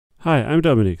Hi, I'm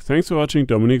Dominic. Thanks for watching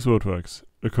Dominic's Woodworks.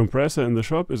 A compressor in the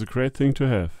shop is a great thing to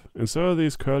have, and so are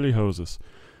these curly hoses.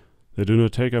 They do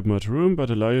not take up much room, but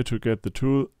allow you to get the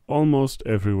tool almost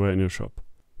everywhere in your shop.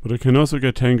 But it can also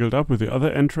get tangled up with the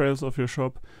other entrails of your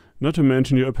shop, not to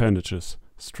mention your appendages,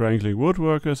 strangling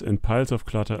woodworkers and piles of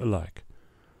clutter alike.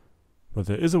 But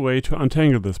there is a way to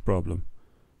untangle this problem.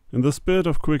 In the spirit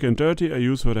of quick and dirty, I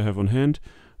use what I have on hand,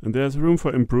 and there's room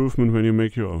for improvement when you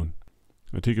make your own.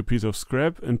 I take a piece of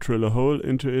scrap and drill a hole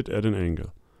into it at an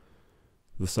angle.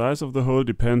 The size of the hole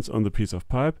depends on the piece of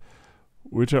pipe,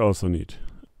 which I also need.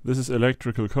 This is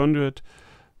electrical conduit,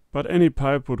 but any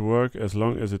pipe would work as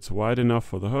long as it's wide enough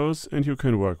for the hose and you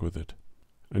can work with it.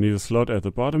 I need a slot at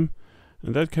the bottom,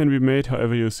 and that can be made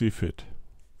however you see fit.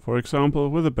 For example,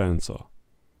 with a bandsaw.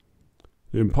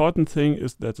 The important thing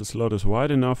is that the slot is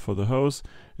wide enough for the hose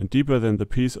and deeper than the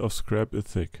piece of scrap is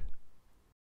thick.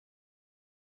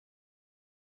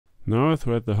 Now I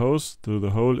thread the hose through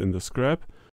the hole in the scrap,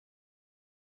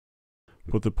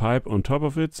 put the pipe on top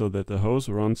of it so that the hose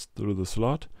runs through the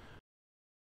slot,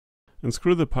 and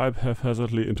screw the pipe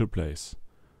haphazardly into place.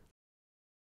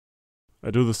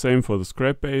 I do the same for the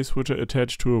scrap base, which I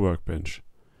attach to a workbench.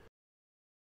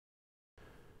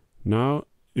 Now,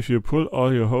 if you pull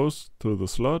all your hose through the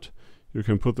slot, you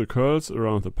can put the curls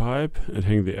around the pipe and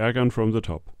hang the air gun from the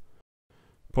top,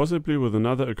 possibly with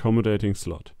another accommodating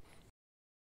slot.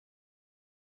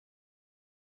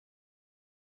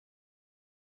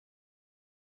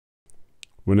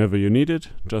 Whenever you need it,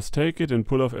 just take it and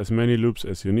pull off as many loops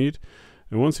as you need,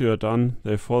 and once you are done,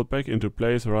 they fall back into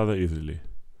place rather easily.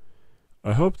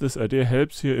 I hope this idea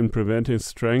helps you in preventing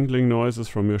strangling noises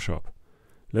from your shop.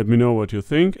 Let me know what you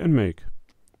think and make.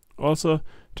 Also,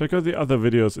 check out the other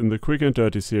videos in the Quick and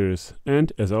Dirty series,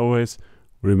 and as always,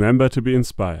 remember to be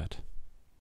inspired.